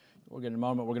In a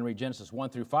moment, we're going to read Genesis 1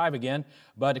 through 5 again.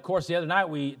 But, of course, the other night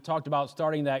we talked about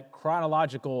starting that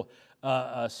chronological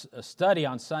study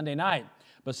on Sunday night.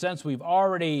 But since we've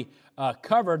already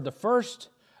covered the first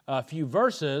few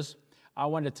verses, I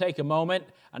want to take a moment.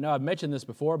 I know I've mentioned this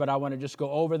before, but I want to just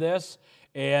go over this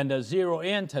and zero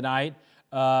in tonight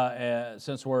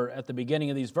since we're at the beginning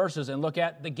of these verses and look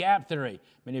at the gap theory.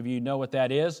 Many of you know what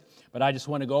that is, but I just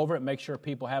want to go over it and make sure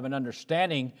people have an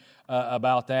understanding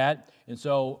about that. And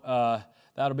so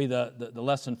that'll be the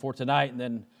lesson for tonight, and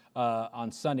then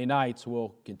on Sunday nights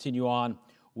we'll continue on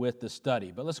with the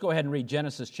study. But let's go ahead and read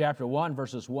Genesis chapter 1,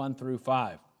 verses 1 through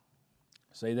 5.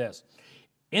 Say this: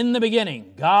 "In the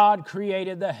beginning, God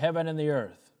created the heaven and the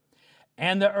earth.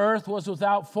 And the earth was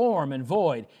without form and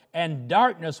void, and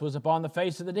darkness was upon the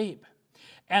face of the deep.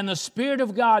 And the Spirit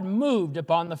of God moved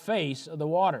upon the face of the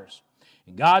waters.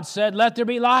 And God said, 'Let there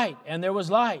be light,' and there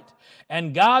was light.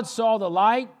 And God saw the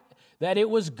light, that it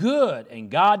was good, and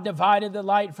God divided the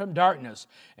light from darkness.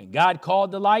 And God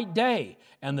called the light day,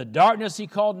 and the darkness He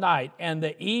called night, and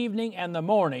the evening and the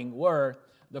morning were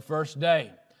the first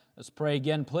day." Let's pray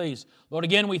again, please. Lord,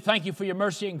 again, we thank You for Your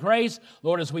mercy and grace.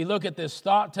 Lord, as we look at this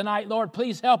thought tonight, Lord,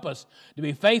 please help us to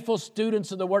be faithful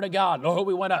students of the Word of God. Lord,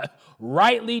 we want to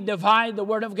rightly divide the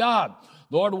Word of God.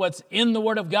 Lord, what's in the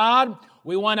Word of God,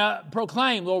 we want to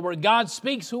proclaim. Lord, where God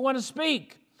speaks, we want to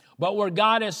speak. But where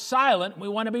God is silent, we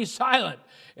want to be silent.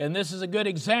 And this is a good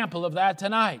example of that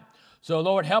tonight. So,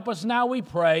 Lord, help us now, we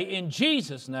pray. In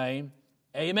Jesus' name,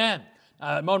 amen.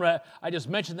 I just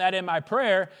mentioned that in my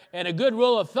prayer, and a good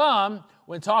rule of thumb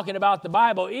when talking about the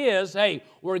Bible is, hey,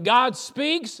 where God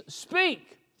speaks,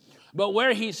 speak. But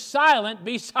where He's silent,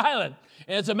 be silent.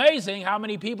 And it's amazing how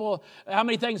many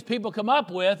things people come up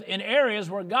with in areas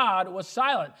where God was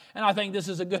silent. And I think this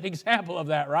is a good example of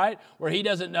that, right? Where He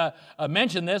doesn't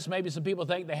mention this. Maybe some people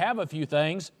think they have a few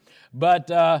things, but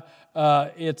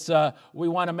we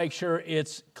want to make sure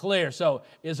it's clear. So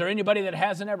is there anybody that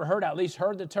hasn't ever heard, at least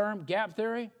heard the term gap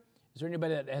theory? Is there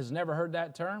anybody that has never heard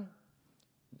that term?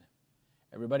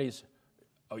 Everybody's...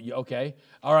 Oh, okay.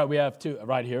 All right, we have two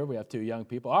right here. We have two young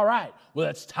people. All right. Well,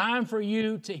 it's time for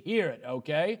you to hear it,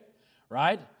 okay?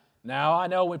 Right? Now, I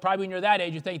know probably when you're that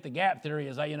age, you think the gap theory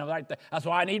is, like that's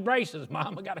why I need braces,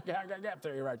 Mom. I got a gap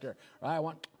theory right there. Right? I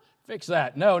want to fix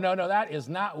that. No. That is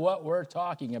not what we're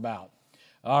talking about.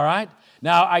 All right?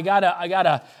 Now, I got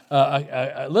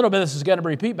a little bit of this is going to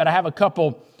repeat, but I have a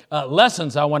couple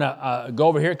lessons I want to go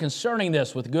over here concerning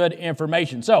this with good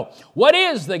information. So, what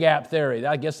is the gap theory?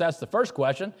 I guess that's the first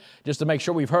question, just to make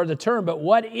sure we've heard the term. But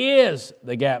what is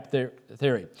the gap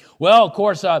theory? Well, of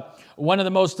course, one of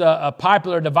the most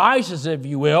popular devices, if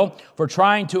you will, for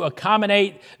trying to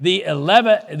accommodate the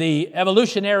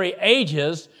evolutionary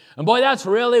ages. And boy, that's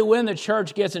really when the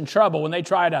church gets in trouble, when they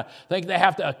try to think they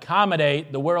have to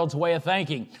accommodate the world's way of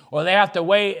thinking, or they have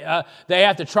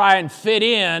to try and fit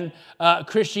in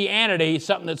Christianity,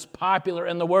 something that's popular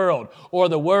in the world, or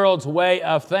the world's way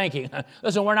of thinking.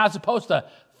 Listen, we're not supposed to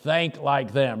think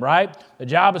like them, right? The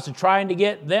job is to try to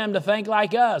get them to think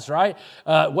like us, right?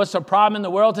 What's the problem in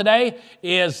the world today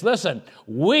is, listen,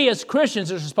 we as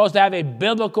Christians are supposed to have a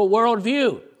biblical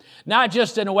worldview. Not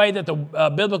just in a way that the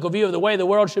biblical view of the way the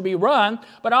world should be run,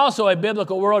 but also a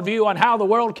biblical worldview on how the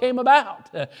world came about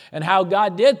and how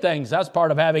God did things. That's part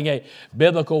of having a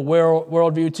biblical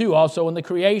worldview too, also in the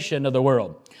creation of the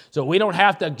world. So we don't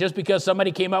have to, just because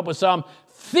somebody came up with some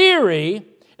theory.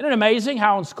 Isn't it amazing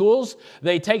how in schools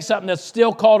they take something that's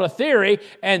still called a theory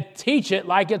and teach it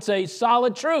like it's a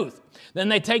solid truth? Then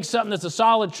they take something that's a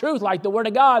solid truth like the Word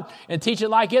of God and teach it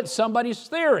like it's somebody's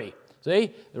theory.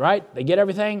 See, right? They get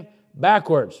everything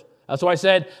backwards. That's why I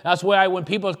said, that's why when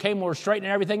people came and were straightening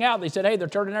everything out, they said, hey, they're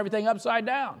turning everything upside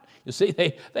down. You see,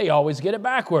 they always get it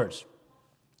backwards.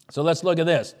 So let's look at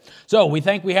this. So we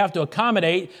think we have to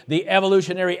accommodate the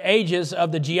evolutionary ages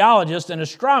of the geologists and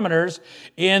astronomers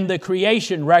in the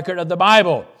creation record of the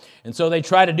Bible. And so they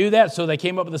try to do that, so they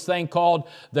came up with this thing called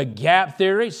the gap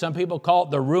theory. Some people call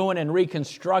it the ruin and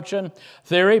reconstruction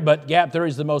theory, but gap theory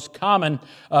is the most common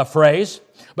phrase.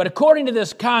 But according to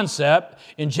this concept,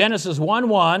 in Genesis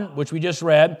 1:1, which we just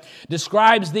read,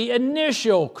 describes the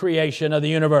initial creation of the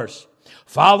universe.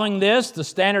 Following this, the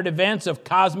standard events of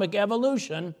cosmic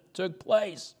evolution took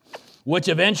place, which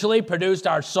eventually produced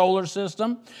our solar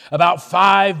system about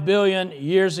 5 billion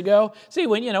years ago. See,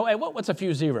 when what's a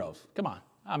few zeros? Come on.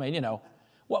 I mean,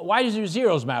 why do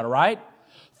zeros matter, right?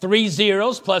 3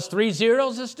 zeros plus 3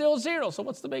 zeros is still 0. So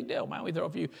what's the big deal? Why don't we throw a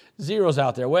few zeros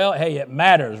out there? Well, hey, it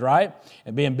matters, right?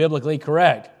 And being biblically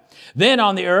correct. Then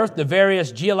on the earth, the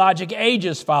various geologic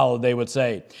ages followed, they would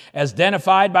say, as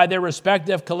identified by their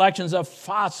respective collections of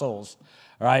fossils,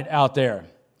 right, out there.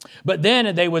 But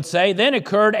then, they would say, then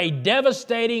occurred a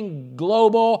devastating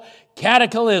global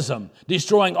cataclysm,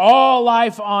 destroying all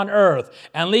life on earth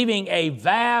and leaving a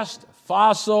vast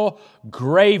fossil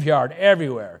graveyard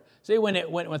everywhere. See,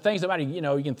 when things about,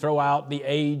 you can throw out the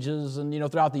ages and,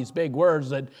 throw out these big words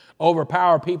that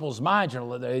overpower people's minds.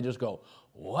 They just go,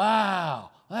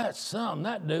 wow, that's something.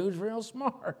 That dude's real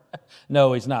smart.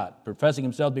 No, he's not. Professing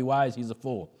himself to be wise, he's a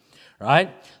fool.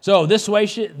 Right? So this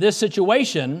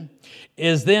situation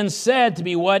is then said to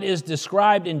be what is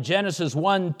described in Genesis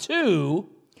 1:2,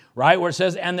 right, where it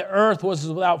says, and the earth was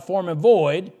without form and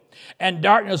void, and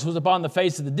darkness was upon the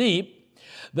face of the deep.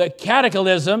 The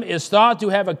cataclysm is thought to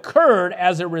have occurred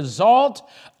as a result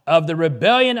of the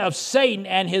rebellion of Satan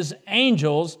and his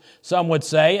angels, some would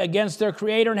say, against their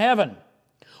Creator in heaven,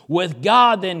 with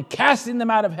God then casting them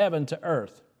out of heaven to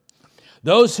earth.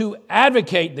 Those who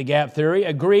advocate the gap theory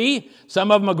agree,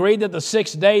 some of them agree that the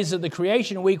 6 days of the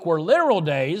creation week were literal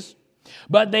days,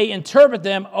 but they interpret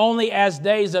them only as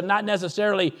days of not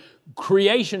necessarily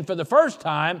creation for the first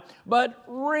time, but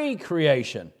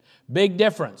recreation. Big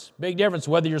difference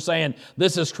whether you're saying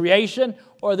this is creation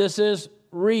or this is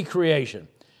recreation.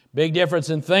 Big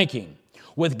difference in thinking.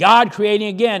 With God creating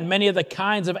again many of the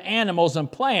kinds of animals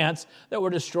and plants that were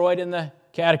destroyed in the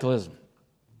cataclysm.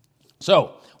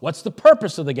 So, what's the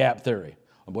purpose of the gap theory?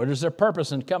 What is their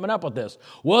purpose in coming up with this?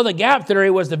 Well, the gap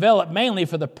theory was developed mainly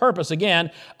for the purpose,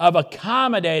 again, of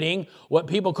accommodating what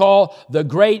people call the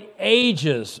great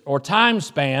ages or time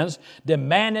spans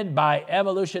demanded by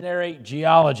evolutionary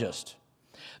geologists.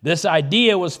 This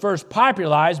idea was first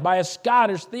popularized by a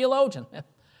Scottish theologian,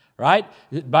 right,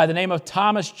 by the name of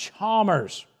Thomas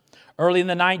Chalmers, early in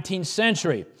the 19th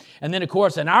century. And then, of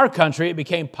course, in our country, it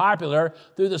became popular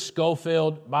through the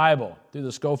Schofield Bible,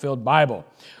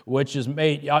 which has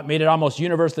made it almost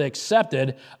universally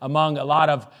accepted among a lot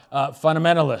of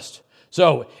fundamentalists.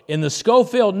 So, in the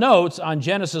Schofield notes on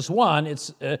Genesis 1,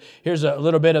 here's a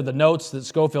little bit of the notes that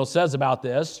Schofield says about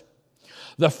this.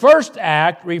 The first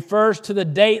act refers to the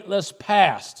dateless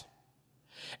past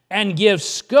and gives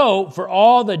scope for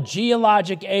all the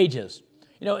geologic ages.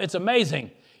 It's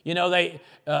amazing.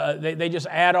 They just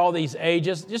add all these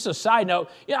ages. Just a side note,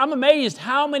 I'm amazed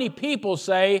how many people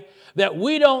say that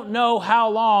we don't know how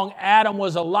long Adam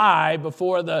was alive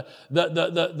before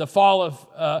the fall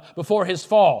of before his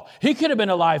fall. He could have been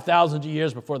alive thousands of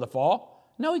years before the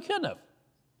fall. No, he couldn't have.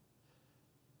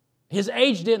 His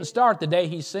age didn't start the day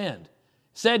he sinned.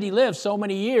 Said he lived so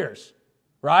many years,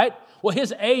 right? Well,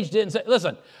 his age didn't say.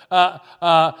 Listen.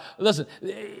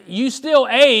 You still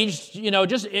aged.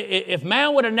 Just if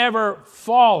man would have never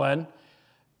fallen,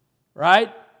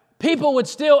 right? People would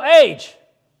still age.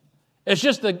 It's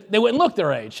just they wouldn't look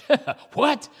their age.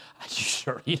 What?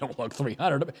 Sure, you don't look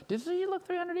 300. Did you look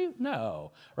 300?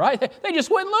 No, right? They just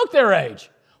wouldn't look their age.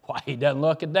 Why, he doesn't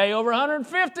look a day over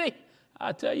 150.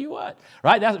 I tell you what,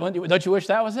 right? Don't you wish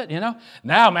that was it?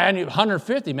 Now, man,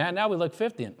 150, man. Now we look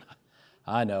 50.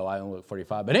 I know I only look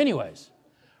 45, but anyways,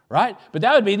 right? But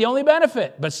that would be the only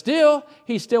benefit. But still,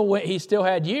 he still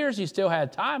had years. He still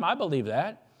had time. I believe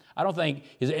that. I don't think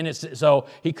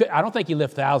I don't think he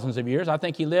lived thousands of years. I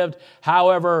think he lived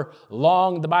however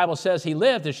long the Bible says he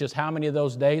lived. It's just how many of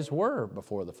those days were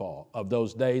before the fall of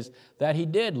those days that he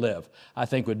did live, I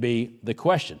think would be the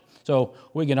question. So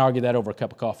we can argue that over a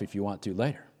cup of coffee if you want to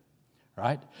later,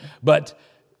 right? But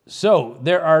so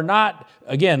there are not,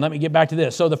 again, let me get back to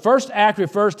this. So the first act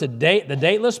refers to the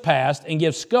dateless past and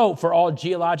gives scope for all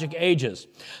geologic ages.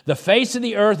 The face of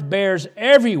the earth bears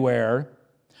everywhere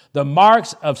the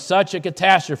marks of such a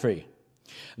catastrophe.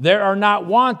 There are not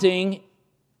wanting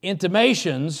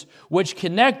intimations which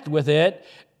connect with it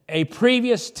a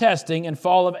previous testing and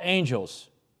fall of angels.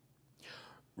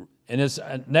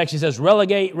 And next he says,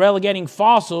 relegating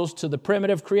fossils to the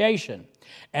primitive creation.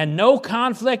 And no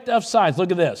conflict of science.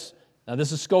 Look at this. Now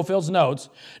this is Schofield's notes.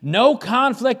 No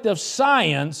conflict of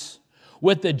science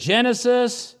with the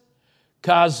Genesis,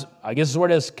 I guess the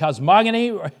word is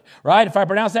cosmogony, right? If I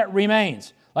pronounce that,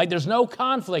 remains. Like there's no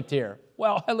conflict here.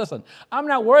 Well, listen, I'm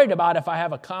not worried about if I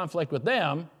have a conflict with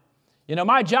them.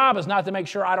 My job is not to make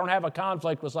sure I don't have a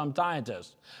conflict with some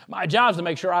scientist. My job is to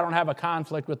make sure I don't have a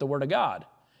conflict with the Word of God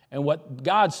and what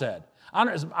God said. I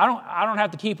don't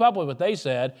have to keep up with what they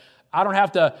said. I don't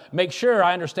have to make sure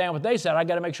I understand what they said. I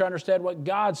got to make sure I understand what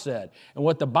God said and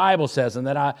what the Bible says, and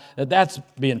that's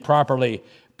being properly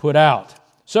put out.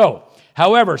 So,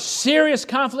 however, serious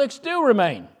conflicts do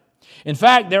remain. In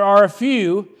fact, there are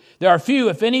few,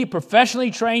 if any, professionally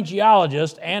trained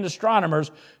geologists and astronomers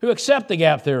who accept the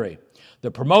gap theory. The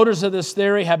promoters of this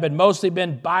theory have mostly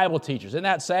been Bible teachers. Isn't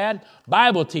that sad?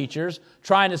 Bible teachers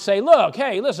trying to say, look,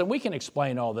 hey, listen, we can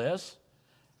explain all this.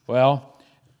 Well,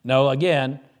 no,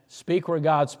 again, speak where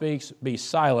God speaks, be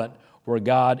silent where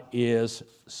God is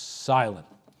silent.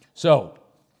 So,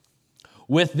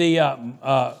 with the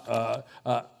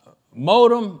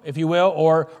modem, if you will,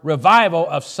 or revival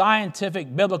of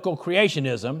scientific biblical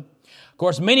creationism, of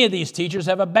course, many of these teachers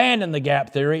have abandoned the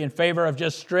gap theory in favor of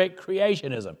just strict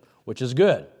creationism, which is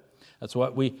good. That's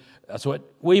what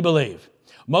we believe.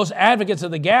 Most advocates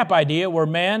of the gap idea were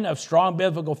men of strong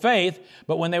biblical faith,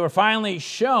 but when they were finally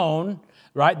shown,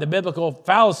 right, the biblical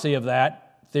fallacy of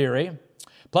that theory,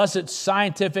 plus its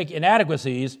scientific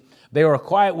inadequacies, they were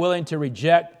quite willing to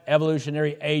reject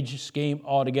evolutionary age scheme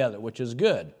altogether, which is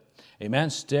good. Amen?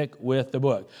 Stick with the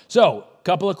book. So, a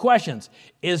couple of questions.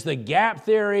 Is the gap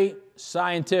theory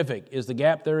scientific? Is the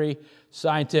gap theory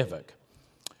scientific?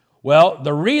 Well,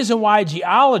 the reason why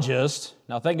geologists,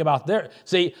 now think about the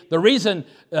reason,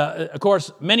 of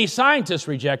course, many scientists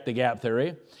reject the gap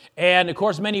theory, and of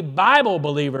course, many Bible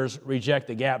believers reject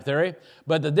the gap theory,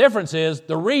 but the difference is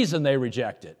the reason they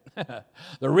reject it.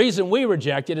 The reason we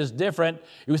reject it is different.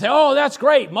 You say, oh, that's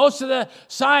great. Most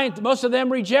of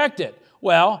them reject it.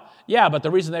 Well, yeah, but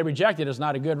the reason they reject it is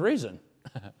not a good reason,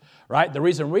 right? The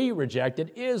reason we reject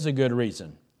it is a good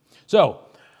reason. So,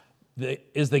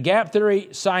 is the gap theory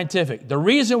scientific? The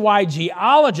reason why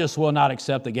geologists will not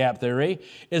accept the gap theory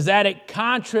is that it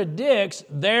contradicts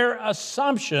their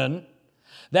assumption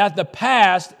that the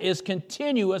past is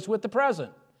continuous with the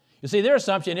present. You see, their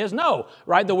assumption is no,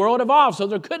 right? The world evolved, so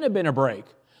there couldn't have been a break.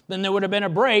 Then there would have been a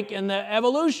break in the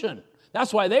evolution.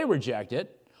 That's why they reject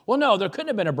it. Well, no, there couldn't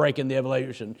have been a break in the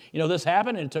evolution. You know, this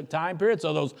happened and it took time periods,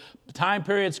 so those time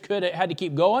periods had to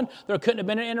keep going. There couldn't have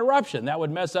been an interruption. That would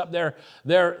mess up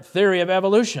their theory of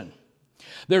evolution.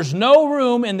 There's no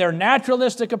room in their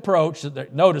naturalistic approach.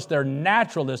 Notice their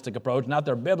naturalistic approach, not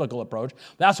their biblical approach.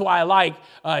 That's why I like,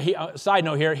 side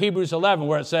note here, Hebrews 11,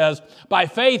 where it says, by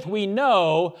faith we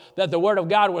know that the Word of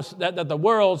God that the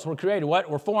worlds were created,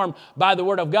 were formed by the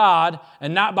Word of God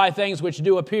and not by things which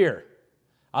do appear.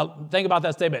 Think about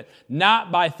that statement. Not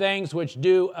by things which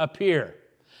do appear.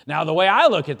 Now, the way I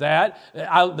look at that,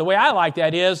 the way I like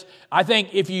that is, I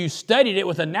think if you studied it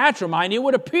with a natural mind, it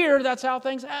would appear that's how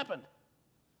things happened.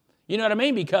 You know what I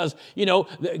mean? Because,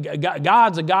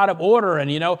 God's a God of order, and,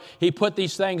 He put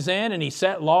these things in, and He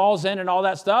set laws in and all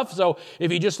that stuff. So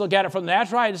if you just look at it from the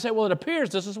natural, you say, well, it appears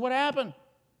this is what happened.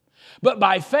 But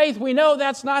by faith, we know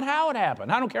that's not how it happened.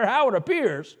 I don't care how it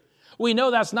appears. We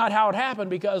know that's not how it happened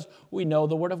because we know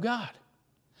the Word of God.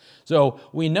 So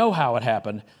we know how it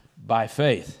happened by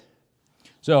faith.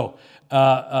 So,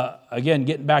 again,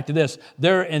 getting back to this,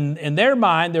 in their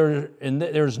mind,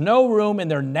 there's no room in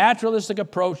their naturalistic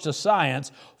approach to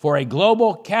science for a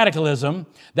global cataclysm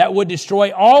that would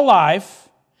destroy all life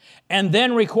and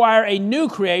then require a new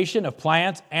creation of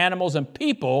plants, animals, and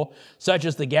people, such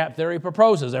as the gap theory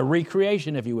proposes, a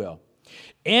recreation, if you will.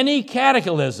 Any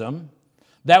cataclysm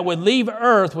that would leave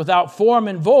earth without form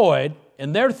and void,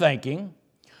 in their thinking,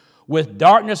 with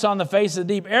darkness on the face of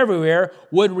the deep everywhere,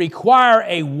 would require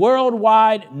a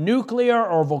worldwide nuclear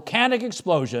or volcanic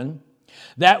explosion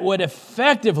that would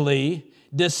effectively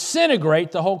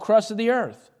disintegrate the whole crust of the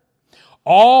earth.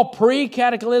 All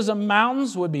pre-cataclysm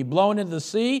mountains would be blown into the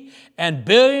sea, and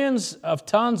billions of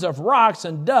tons of rocks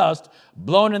and dust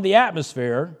blown in the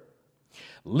atmosphere,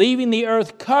 leaving the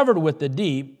earth covered with the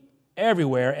deep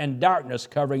everywhere and darkness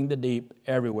covering the deep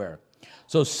everywhere.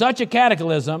 So such a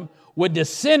cataclysm would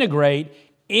disintegrate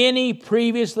any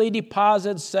previously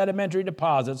deposited sedimentary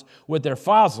deposits with their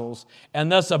fossils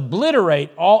and thus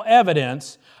obliterate all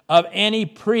evidence of any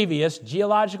previous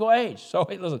geological age. So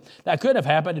listen, that could have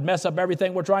happened. It'd mess up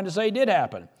everything we're trying to say did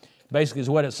happen. Basically is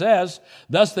what it says.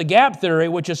 Thus the gap theory,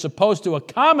 which is supposed to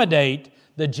accommodate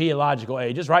the geological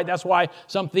ages, right? That's why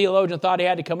some theologian thought he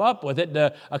had to come up with it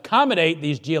to accommodate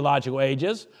these geological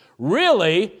ages,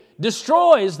 really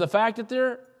destroys the fact that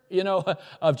they're,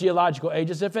 of geological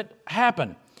ages if it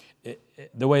happened,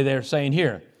 the way they're saying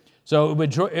here. So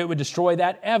it would destroy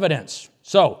that evidence.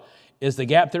 So, is the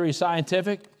gap theory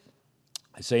scientific?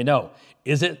 I say no.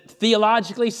 Is it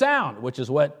theologically sound, which is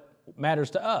what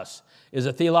matters to us? Is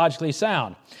it theologically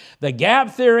sound? The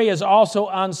gap theory is also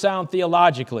unsound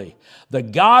theologically. The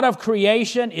God of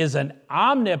creation is an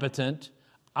omnipotent,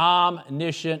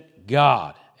 omniscient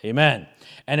God. Amen.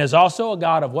 And is also a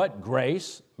God of what?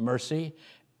 Grace, mercy,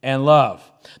 and love.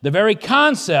 The very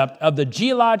concept of the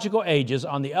geological ages,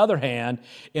 on the other hand,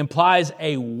 implies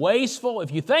a wasteful,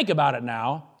 if you think about it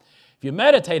now, if you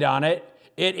meditate on it,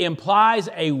 it implies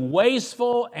a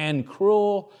wasteful and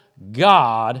cruel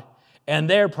God, and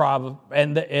they're probably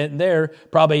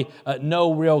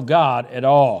no real God at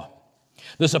all.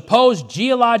 The supposed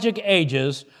geologic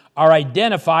ages are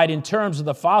identified in terms of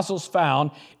the fossils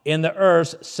found in the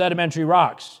Earth's sedimentary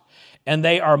rocks. And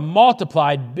there are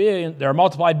multiplied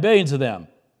billions of them.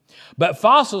 But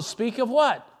fossils speak of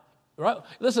what? Right?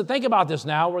 Listen, think about this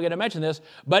now. We're going to mention this.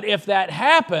 But if that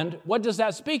happened, what does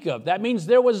that speak of? That means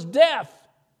there was death.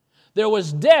 There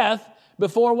was death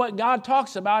before what God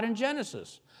talks about in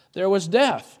Genesis. There was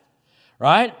death,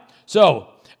 right? So,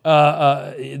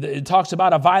 it talks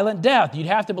about a violent death. You'd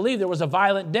have to believe there was a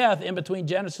violent death in between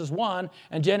Genesis 1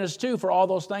 and Genesis 2 for all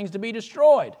those things to be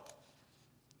destroyed.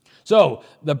 So,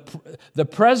 the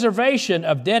preservation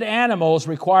of dead animals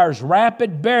requires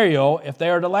rapid burial if they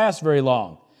are to last very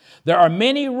long. There are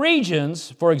many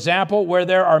regions, for example, where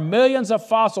there are millions of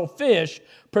fossil fish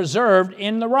preserved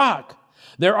in the rock.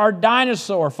 There are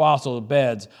dinosaur fossil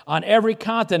beds on every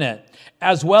continent,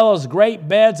 as well as great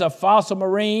beds of fossil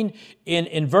marine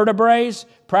invertebrates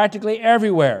practically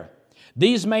everywhere.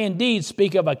 These may indeed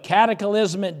speak of a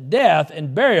cataclysmic death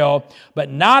and burial,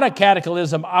 but not a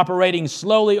cataclysm operating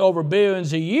slowly over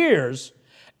billions of years,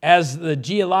 as the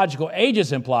geological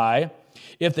ages imply.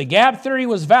 If the gap theory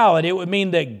was valid, it would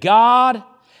mean that God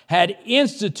had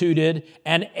instituted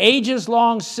an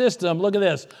ages-long system, look at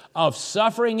this, of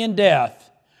suffering and death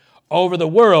over the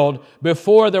world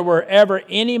before there were ever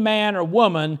any man or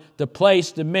woman to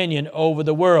place dominion over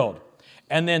the world,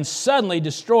 and then suddenly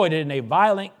destroyed it in a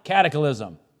violent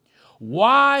cataclysm.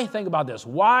 Why, think about this,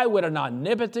 why would an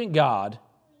omnipotent God,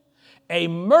 a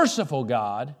merciful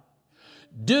God,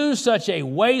 do such a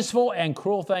wasteful and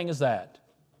cruel thing as that?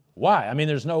 Why? I mean,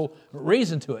 there's no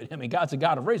reason to it. I mean, God's a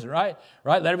God of reason, right?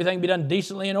 Right? Let everything be done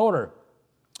decently in order.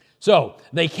 So,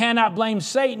 they cannot blame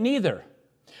Satan either.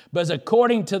 But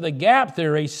according to the gap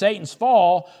theory, Satan's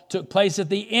fall took place at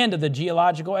the end of the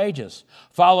geological ages,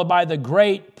 followed by the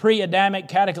great pre-Adamic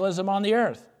cataclysm on the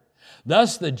earth.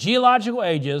 Thus, the geological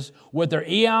ages, with their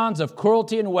eons of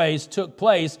cruelty and waste, took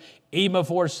place even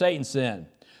before Satan's sin.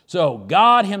 So,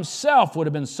 God himself would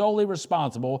have been solely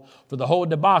responsible for the whole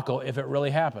debacle if it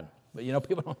really happened. But,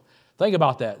 people don't think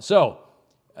about that. So,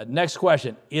 next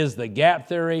question, is the gap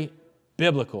theory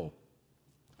biblical?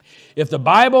 If the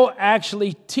Bible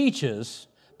actually teaches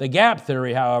the gap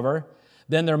theory, however,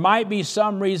 then there might be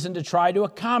some reason to try to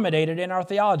accommodate it in our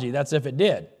theology. That's if it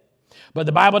did. But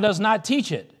the Bible does not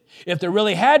teach it. If there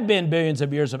really had been billions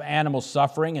of years of animals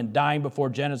suffering and dying before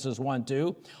Genesis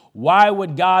 1-2, why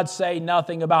would God say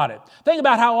nothing about it? Think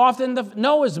about how often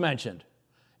Noah's mentioned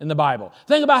in the Bible.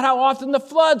 Think about how often the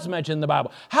flood's mentioned in the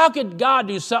Bible. How could God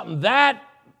do something that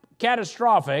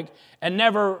catastrophic and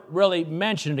never really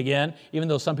mention it again, even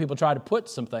though some people try to put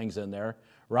some things in there,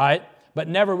 right? But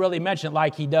never really mention it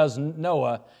like he does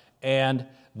Noah and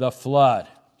the flood.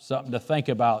 Something to think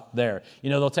about there.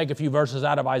 They'll take a few verses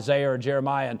out of Isaiah or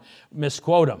Jeremiah and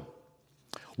misquote them.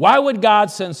 Why would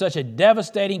God send such a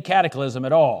devastating cataclysm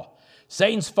at all?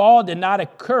 Satan's fall did not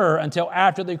occur until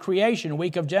after the creation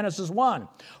week of Genesis 1.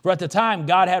 For at the time,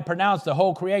 God had pronounced the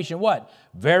whole creation what?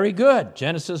 Very good.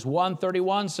 Genesis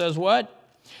 1:31 says what?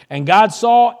 And God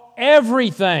saw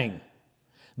everything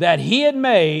that he had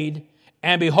made,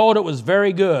 and behold, it was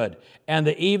very good. And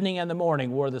the evening and the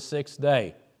morning were the sixth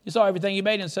day. You saw everything he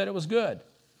made and said it was good.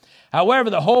 However,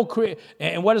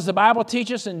 and what does the Bible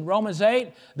teach us in Romans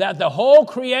 8? That the whole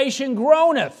creation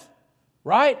groaneth,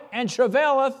 right? And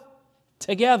travaileth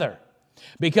together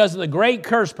because of the great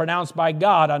curse pronounced by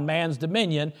God on man's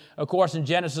dominion, of course, in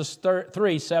Genesis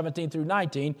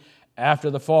 3:17-19, after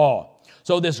the fall.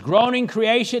 So this groaning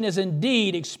creation is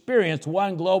indeed experienced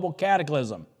one global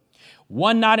cataclysm,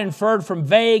 one not inferred from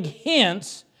vague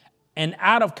hints and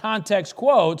out-of-context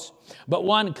quotes, but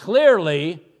one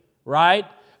clearly, right,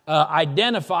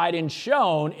 identified and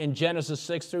shown in Genesis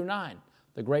 6-9,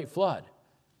 the great flood.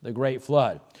 The great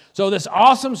flood. So this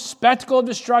awesome spectacle of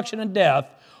destruction and death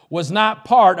was not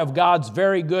part of God's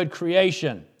very good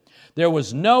creation. There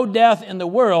was no death in the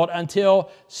world until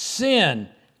sin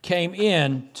came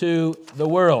into the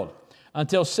world.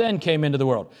 Until sin came into the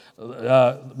world.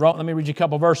 Let me read you a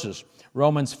couple verses.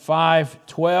 Romans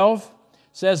 5:12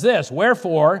 says this,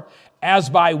 wherefore, as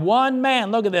by one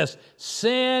man, look at this,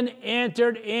 sin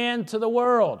entered into the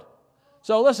world.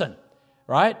 So listen,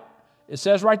 right? It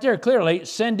says right there clearly,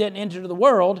 sin didn't enter the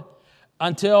world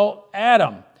until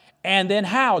Adam. And then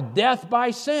how? Death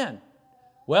by sin.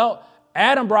 Well,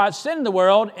 Adam brought sin in the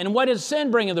world, and what did sin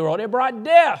bring in the world? It brought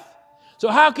death. So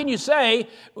how can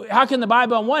the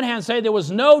Bible on one hand say there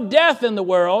was no death in the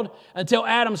world until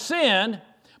Adam sinned,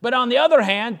 but on the other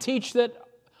hand teach that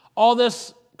all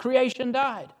this creation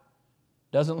died?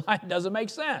 Doesn't make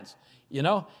sense.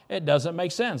 It doesn't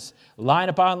make sense. Line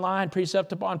upon line,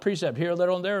 precept upon precept, here a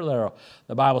little and there a little.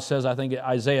 The Bible says, I think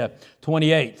Isaiah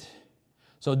 28.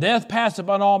 So death passed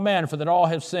upon all men, for that all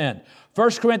have sinned.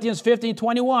 1 Corinthians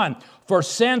 15:21, for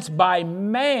since by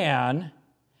man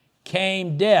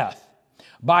came death,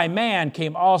 by man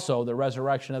came also the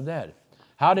resurrection of dead.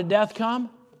 How did death come?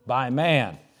 By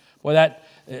man. Boy,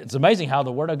 it's amazing how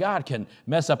the Word of God can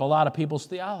mess up a lot of people's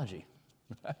theology.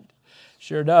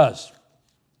 Sure does.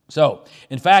 So,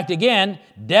 in fact, again,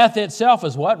 death itself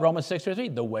is what? Romans 6:3.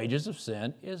 The wages of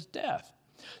sin is death.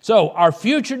 So, our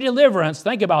future deliverance,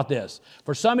 think about this.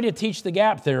 For somebody to teach the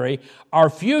gap theory, our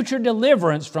future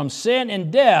deliverance from sin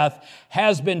and death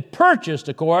has been purchased,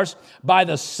 of course, by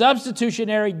the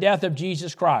substitutionary death of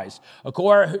Jesus Christ, of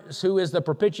course, who is the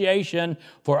propitiation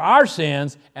for our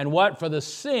sins and what? For the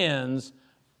sins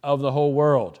of the whole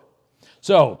world.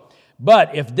 So,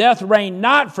 but if death reigned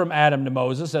not from Adam to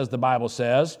Moses, as the Bible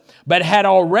says, but had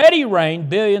already reigned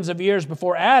billions of years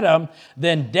before Adam,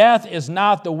 then death is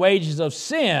not the wages of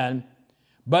sin,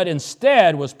 but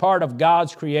instead was part of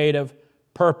God's creative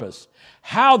purpose.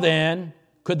 How then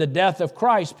could the death of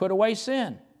Christ put away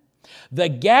sin? The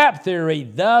gap theory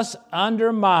thus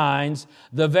undermines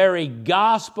the very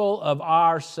gospel of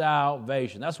our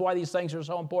salvation. That's why these things are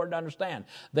so important to understand.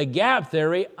 The gap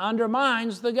theory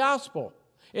undermines the gospel.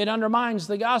 It undermines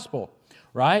the gospel,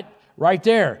 right? Right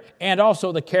there. And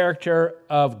also the character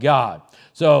of God.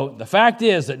 So the fact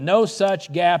is that no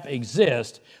such gap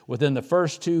exists within the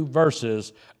first two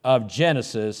verses of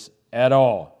Genesis at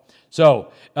all.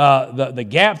 So the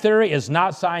gap theory is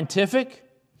not scientific.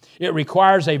 It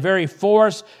requires a very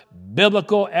forced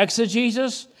biblical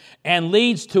exegesis and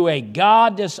leads to a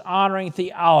God-dishonoring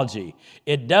theology.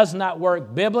 It does not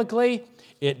work biblically.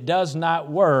 It does not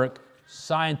work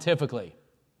scientifically.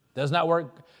 Does not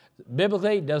work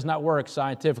biblically, does not work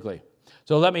scientifically.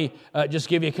 So let me just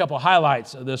give you a couple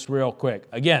highlights of this real quick.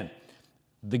 Again,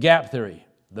 the gap theory.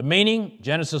 The meaning,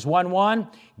 Genesis 1:1,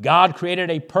 God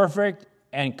created a perfect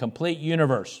and complete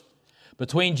universe.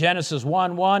 Between Genesis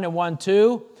 1:1 and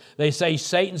 1:2, they say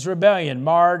Satan's rebellion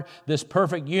marred this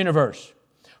perfect universe.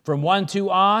 From 1:2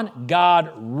 on, God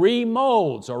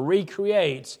remolds or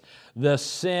recreates the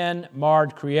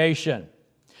sin-marred creation.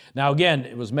 Now, again,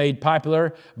 it was made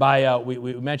popular by,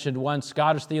 we mentioned one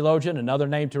Scottish theologian. Another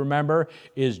name to remember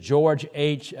is George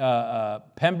H.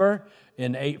 Pember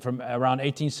from around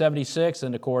 1876,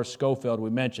 and, of course, Schofield we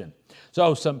mentioned.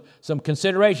 So some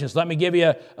considerations. Let me give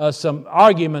you some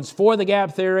arguments for the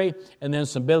gap theory and then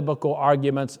some biblical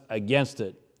arguments against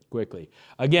it quickly.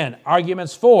 Again,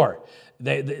 arguments for.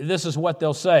 This is what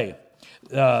they'll say.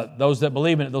 Those that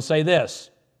believe in it, they'll say this.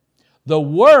 The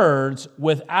words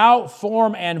without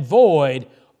form and void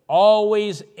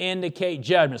always indicate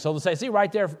judgment. So they'll say, see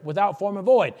right there, without form and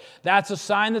void. That's a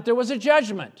sign that there was a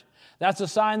judgment. That's a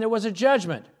sign there was a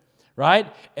judgment, right?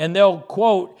 And they'll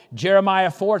quote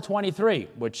Jeremiah 4:23,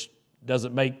 which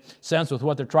doesn't make sense with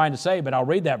what they're trying to say, but I'll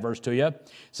read that verse to you.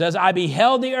 It says, I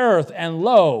beheld the earth, and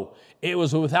lo, it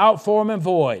was without form and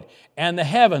void, and the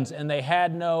heavens, and they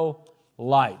had no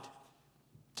light.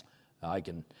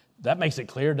 That makes it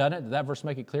clear, doesn't it? Did that verse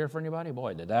make it clear for anybody?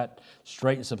 Boy, did that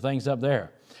straighten some things up there.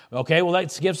 Okay, well,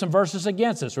 let's give some verses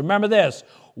against this. Remember this.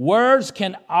 Words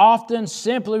can often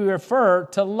simply refer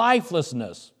to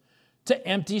lifelessness, to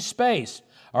empty space.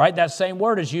 All right, that same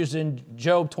word is used in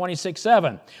Job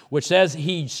 26:7, which says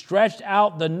he stretched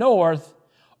out the north,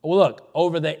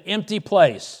 over the empty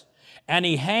place, and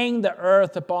he hanged the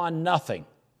earth upon nothing.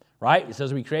 Right? It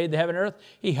says we created the heaven and earth.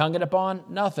 He hung it upon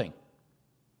nothing.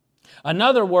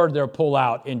 Another word they'll pull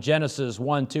out in Genesis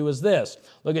 1:2 is this.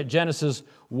 Look at Genesis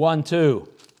 1:2.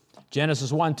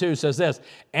 Genesis 1:2 says this,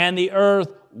 and the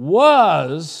earth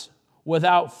was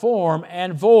without form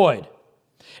and void.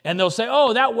 And they'll say,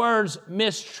 that word's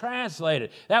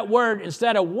mistranslated. That word,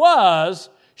 instead of was,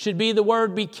 should be the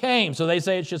word became. So they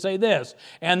say it should say this,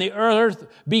 and the earth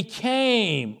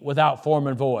became without form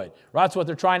and void. Right? That's what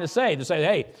they're trying to say. They say,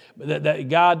 hey, that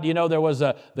God, there was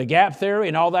the gap theory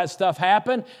and all that stuff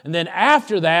happened. And then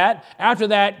after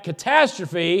that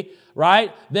catastrophe,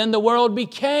 right, then the world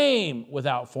became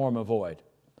without form and void.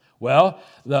 Well,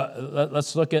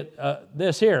 let's look at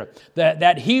this here.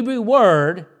 That Hebrew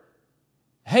word,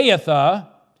 hayatha,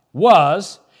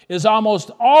 is almost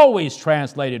always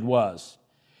translated was.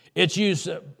 It's used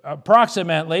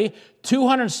approximately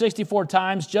 264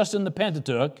 times just in the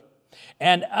Pentateuch,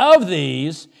 and of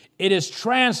these, it is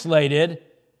translated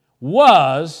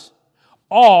was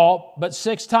all but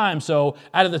 6 times. So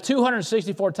out of the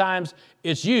 264 times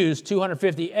it's used,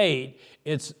 258,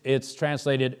 it's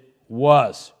translated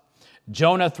was.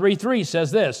 Jonah 3:3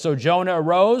 says this, so Jonah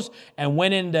arose and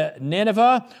went into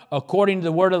Nineveh according to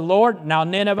the word of the Lord. Now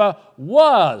Nineveh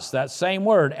was, that same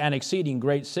word, an exceeding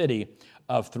great city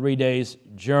of 3 days'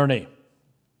 journey.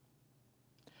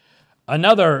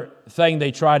 Another thing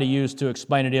they try to use to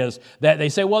explain it is that they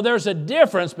say, well, there's a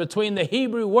difference between the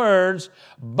Hebrew words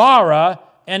bara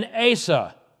and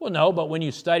Asa. Well, no, but when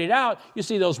you study it out, you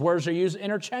see those words are used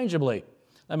interchangeably.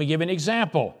 Let me give you an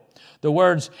example. The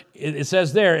words, it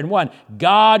says there in one,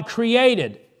 God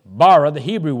created, bara, the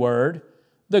Hebrew word,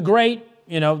 the great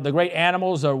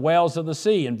animals or whales of the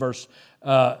sea in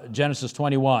Genesis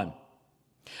 21.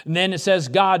 And then it says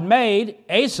God made,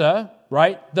 Asa,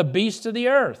 right, the beasts of the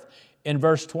earth in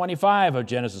verse 25 of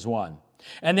Genesis 1.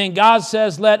 And then God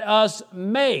says, let us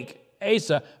make,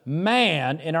 Asa,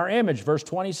 man in our image, verse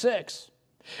 26.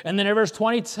 And then in verse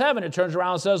 27, it turns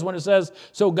around and says, when it says,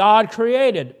 so God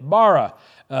created, bara,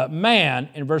 man,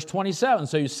 in verse 27.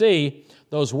 So you see,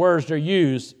 those words are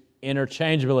used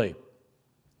interchangeably.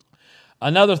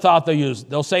 Another thought they'll use,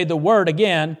 they'll say the word,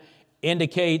 again,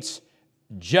 indicates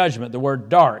judgment, the word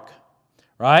dark,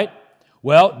 right?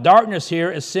 Well, darkness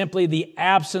here is simply the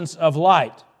absence of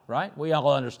light, right? We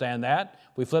all understand that.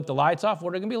 If we flip the lights off, what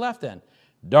are going to be left then?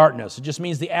 Darkness. It just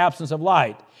means the absence of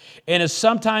light, and is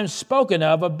sometimes spoken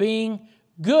of being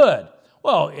good.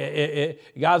 Well,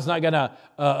 God's not going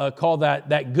to call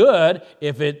that good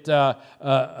if it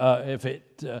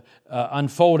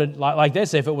unfolded like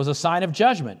this, if it was a sign of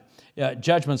judgment.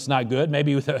 Judgment's not good,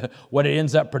 maybe with what it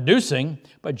ends up producing,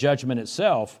 but judgment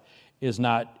itself is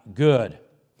not good.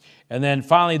 And then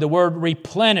finally, the word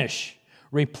replenish.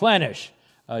 Replenish.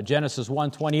 Genesis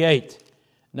 1:28.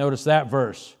 Notice that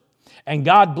verse. And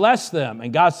God blessed them,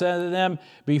 and God said to them,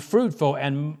 be fruitful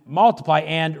and multiply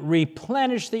and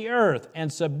replenish the earth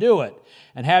and subdue it,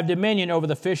 and have dominion over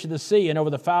the fish of the sea and over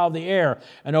the fowl of the air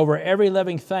and over every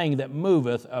living thing that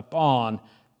moveth upon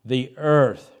the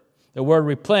earth. The word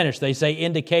replenish, they say,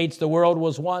 indicates the world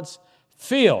was once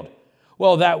filled.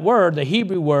 Well, that word, the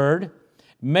Hebrew word,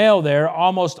 male there,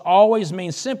 almost always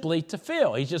means simply to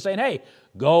fill. He's just saying, hey,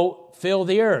 go fill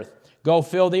the earth. Go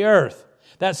fill the earth.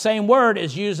 That same word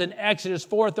is used in Exodus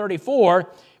 4:34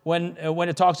 when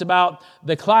it talks about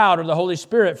the cloud or the Holy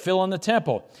Spirit filling the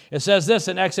temple. It says this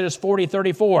in Exodus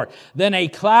 40:34. Then a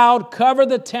cloud covered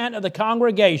the tent of the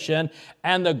congregation,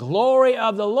 and the glory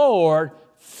of the Lord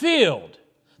filled.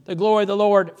 The glory of the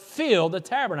Lord filled the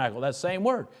tabernacle. That same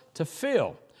word, to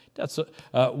fill. That's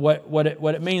what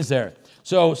it means there.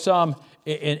 So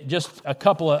just a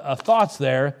couple of thoughts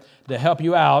there to help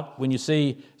you out when you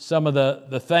see some of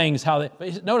the things.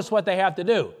 Notice what they have to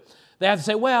do. They have to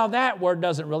say, well, that word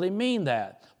doesn't really mean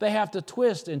that. They have to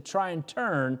twist and try and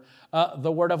turn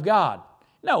the Word of God.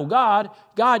 No, God,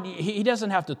 He doesn't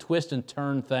have to twist and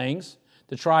turn things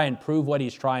to try and prove what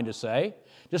He's trying to say.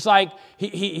 Just like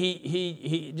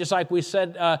just like we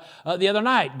said the other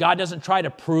night, God doesn't try to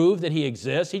prove that He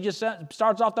exists. He just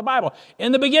starts off the Bible.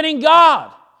 In the beginning,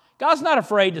 God. God's not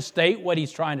afraid to state what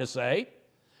He's trying to say,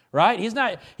 right? He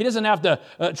doesn't have to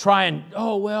try and,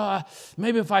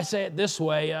 maybe if I say it this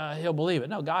way, He'll believe it.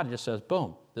 No, God just says,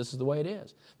 boom, this is the way it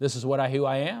is. This is who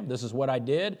I am. This is what I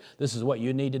did. This is what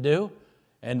you need to do.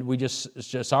 And it's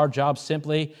just our job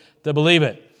simply to believe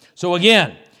it. So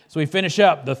again, so we finish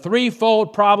up the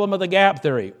threefold problem of the gap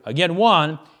theory. Again,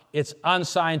 one, it's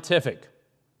unscientific.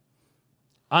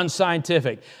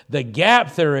 Unscientific. The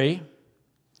gap theory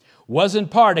was in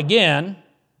part, again,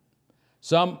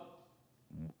 some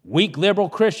weak liberal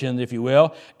Christians, if you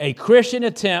will, a Christian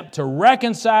attempt to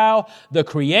reconcile the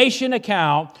creation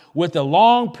account with the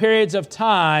long periods of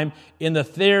time in the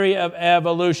theory of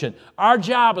evolution. Our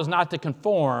job is not to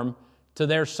conform to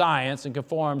their science and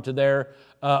conform to their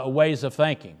ways of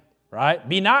thinking, right?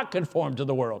 Be not conformed to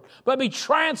the world, but be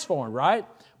transformed, right?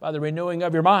 By the renewing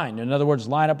of your mind. In other words,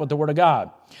 line up with the Word of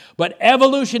God. But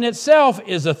evolution itself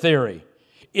is a theory,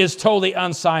 is totally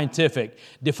unscientific,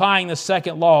 defying the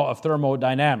second law of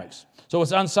thermodynamics. So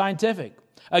it's unscientific.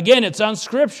 Again, it's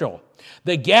unscriptural.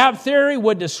 The gap theory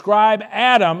would describe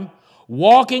Adam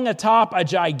walking atop a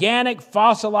gigantic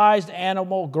fossilized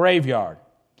animal graveyard.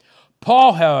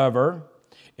 Paul, however,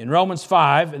 in Romans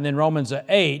 5 and then Romans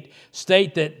 8,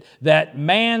 state that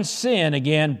man's sin,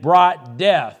 again, brought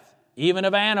death, even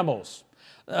of animals.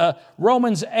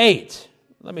 Romans 8,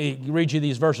 let me read you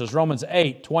these verses. Romans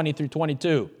 8, 20 through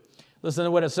 22. Listen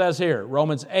to what it says here.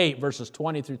 Romans 8, verses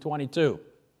 20 through 22.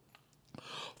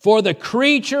 For the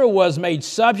creature was made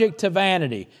subject to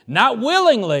vanity, not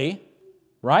willingly,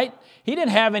 right? He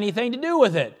didn't have anything to do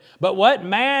with it. But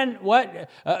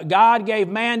God gave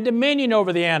man dominion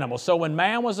over the animal. So when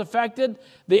man was affected,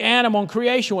 the animal and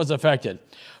creation was affected.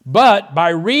 But by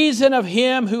reason of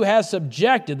him who has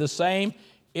subjected the same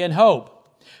in hope,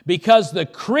 because the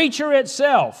creature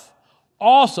itself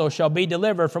also shall be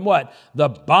delivered from what? The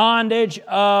bondage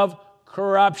of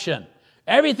corruption.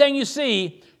 Everything you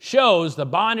see shows the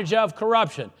bondage of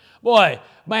corruption. Boy,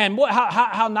 man,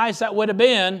 how nice that would have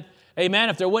been, amen,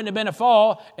 if there wouldn't have been a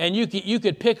fall and you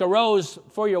could pick a rose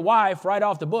for your wife right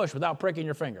off the bush without pricking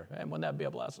your finger. And wouldn't that be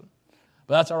a blessing?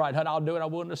 But that's all right, honey, I'll do it.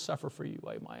 I'm willing to suffer for you.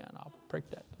 Amen. I'll prick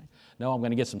that thing. No, I'm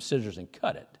going to get some scissors and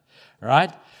cut it. All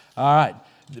right? All right.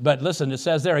 But listen, it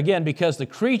says there again, because the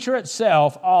creature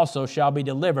itself also shall be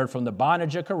delivered from the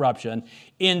bondage of corruption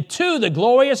into the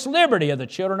glorious liberty of the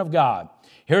children of God.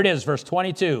 Here it is, verse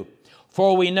 22.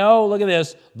 For we know, look at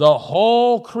this, the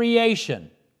whole creation,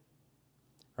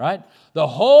 right? The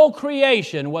whole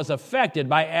creation was affected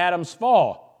by Adam's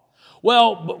fall.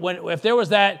 Well, if there was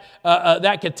that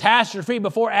catastrophe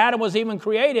before Adam was even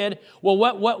created, well,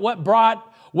 what brought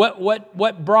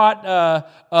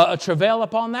a travail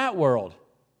upon that world?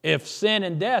 If sin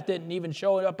and death didn't even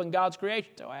show up in God's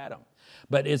creation till Adam.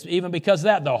 But it's even because of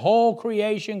that, the whole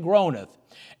creation groaneth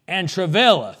and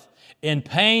travaileth in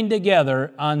pain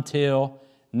together until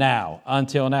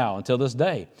this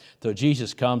day, till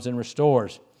Jesus comes and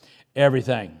restores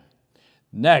everything.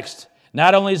 Next,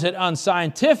 not only is it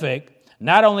unscientific,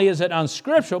 not only is it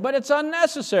unscriptural, but it's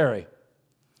unnecessary.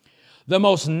 The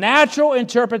most natural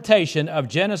interpretation of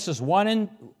Genesis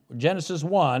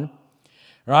 1,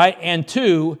 right, and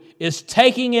 2 is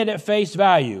taking it at face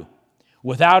value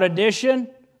without addition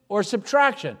or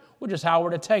subtraction, which is how we're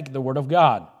to take the Word of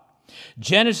God.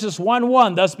 Genesis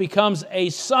 1:1 thus becomes a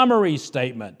summary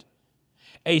statement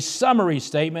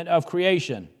of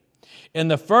creation. In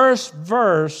the first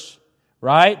verse,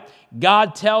 right,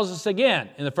 God tells us again,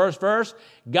 in the first verse,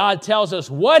 God tells us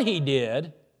what He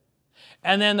did,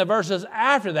 and then the verses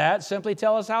after that simply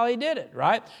tell us how He did it,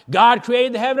 right? God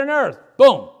created the heaven and earth.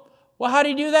 Boom. Well, how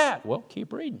did He do that? Well,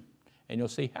 keep reading, and you'll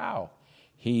see how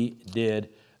He did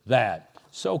that.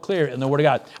 So clear in the Word of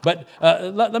God. But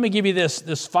let me give you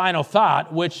this final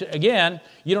thought, which, again,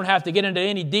 you don't have to get into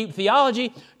any deep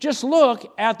theology. Just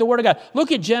look at the Word of God.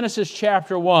 Look at Genesis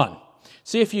chapter 1.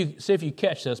 See if you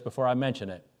catch this before I mention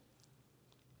it.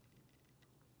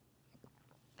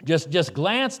 Just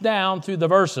glance down through the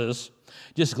verses.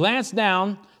 Just glance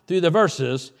down through the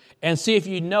verses and see if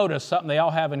you notice something they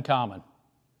all have in common.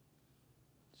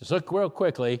 Just look real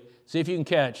quickly. See if you can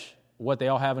catch what they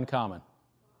all have in common.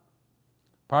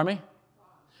 Pardon me?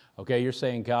 Okay, you're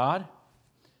saying God.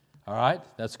 All right,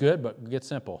 that's good, but get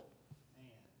simple.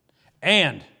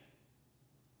 And.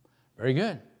 Very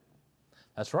good.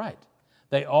 That's right.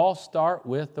 They all start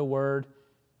with the word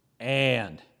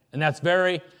and. And that's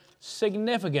very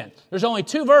significant. There's only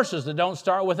 2 verses that don't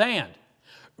start with and.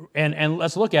 And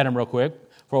let's look at them real quick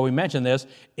before we mention this.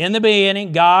 In the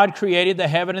beginning, God created the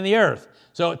heaven and the earth.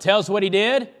 So it tells what He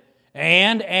did,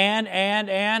 and then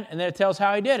it tells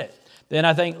how He did it. Then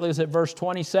I think, look at verse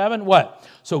 27. What?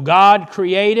 So God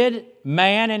created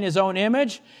man in His own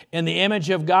image. In the image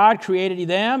of God created He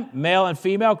them. Male and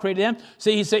female created them.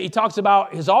 See, he talks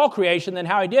about His all creation, then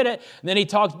how He did it. Then he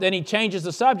changes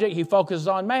the subject. He focuses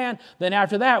on man. Then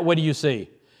after that, what do you see?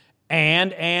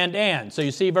 And. So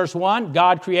you see verse 1,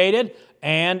 God created,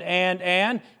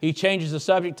 and. He changes the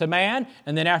subject to man.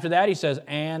 And then after that, he says,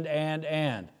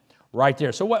 and. Right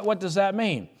there. So what does that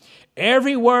mean?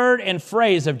 Every word and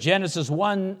phrase of Genesis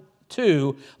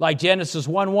 1:2, like Genesis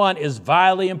 1:1, is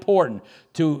vitally important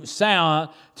to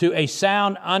a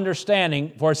sound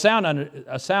understanding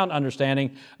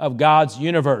of God's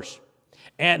universe.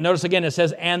 And notice again, it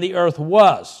says, "And the earth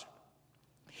was."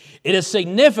 It is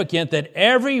significant that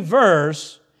every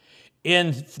verse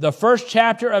in the first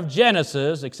chapter of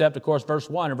Genesis, except of course verse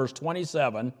 1 and verse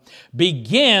 27,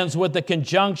 begins with the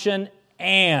conjunction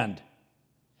 "and."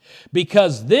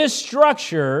 Because this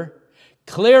structure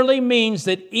clearly means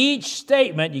that each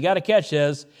statement, you got to catch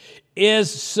this, is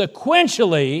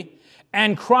sequentially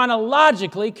and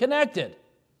chronologically connected.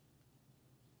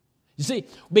 You see,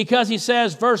 because he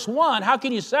says verse 1, how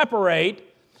can you separate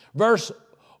verse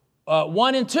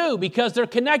 1 and 2? Because they're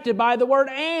connected by the word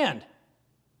 "and."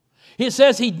 He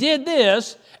says He did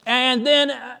this, and then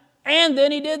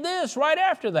He did this right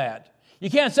after that. You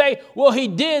can't say, well, He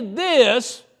did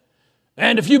this,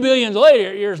 and a few billion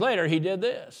years later, He did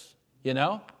this, you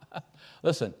know?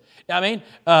 Listen,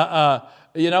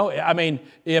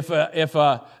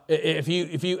 if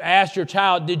you asked your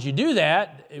child, did you do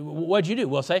that? What'd you do?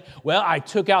 We'll say, well, I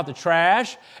took out the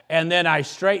trash, and then I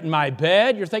straightened my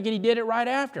bed. You're thinking he did it right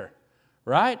after,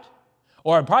 right?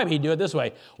 Or probably he'd do it this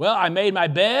way. Well, I made my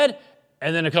bed,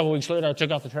 and then a couple weeks later, I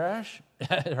took out the trash.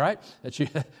 Right? That's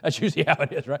usually how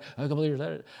it is, right? A couple of years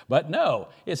later. But no,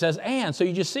 it says "and," so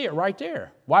you just see it right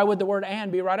there. Why would the word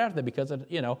 "and" be right after that? Because,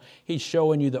 he's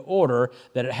showing you the order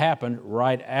that it happened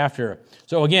right after.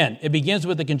 So again, it begins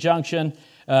with the conjunction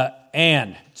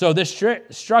And. So this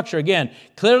structure, again,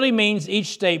 clearly means each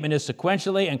statement is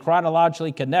sequentially and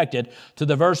chronologically connected to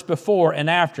the verse before and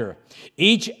after.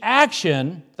 Each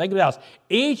action, think about this,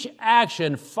 each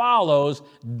action follows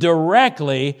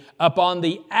directly upon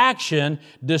the action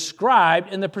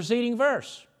described in the preceding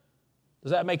verse.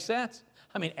 Does that make sense?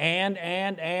 I mean, and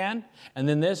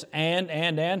then this,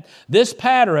 and. This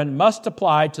pattern must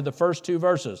apply to the first two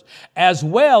verses, as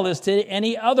well as to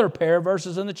any other pair of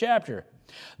verses in the chapter.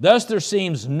 Thus, there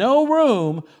seems no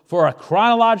room for a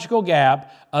chronological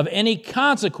gap of any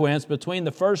consequence between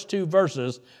the first two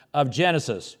verses of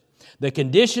Genesis. The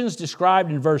conditions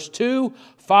described in verse 2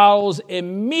 follows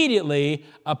immediately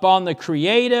upon the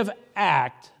creative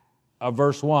act of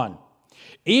verse 1.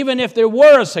 Even if there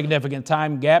were a significant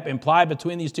time gap implied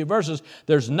between these two verses,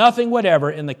 there's nothing whatever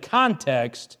in the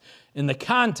context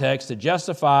to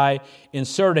justify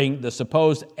inserting the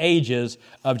supposed ages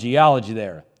of geology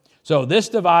there. So this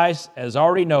device, as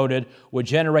already noted, would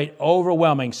generate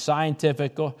overwhelming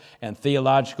scientific and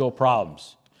theological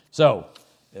problems. So,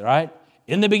 right?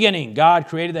 In the beginning, God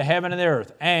created the heaven and the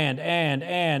earth, and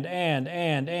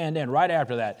right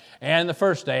after that. And the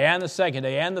first day, and the second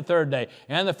day, and the third day,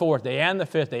 and the fourth day, and the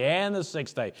fifth day, and the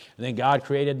sixth day. And then God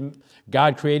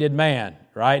created man,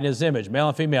 right, in His image, male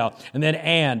and female. And then,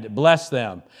 and bless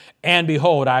them. And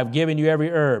behold, I have given you every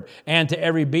herb, and to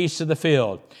every beast of the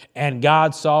field. And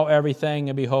God saw everything,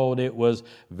 and behold, it was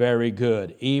very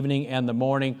good. Evening and the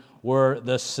morning were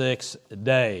the sixth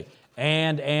day.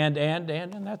 And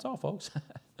that's all, folks.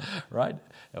 Right?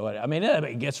 I mean,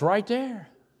 it gets right there.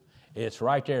 It's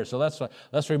right there. So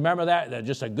let's remember that.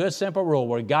 Just a good, simple rule.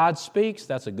 Where God speaks,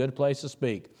 that's a good place to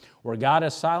speak. Where God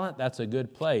is silent, that's a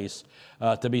good place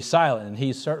to be silent. And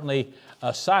He's certainly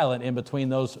silent in between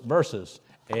those verses.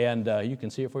 And you can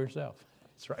see it for yourself.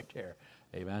 It's right there.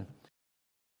 Amen.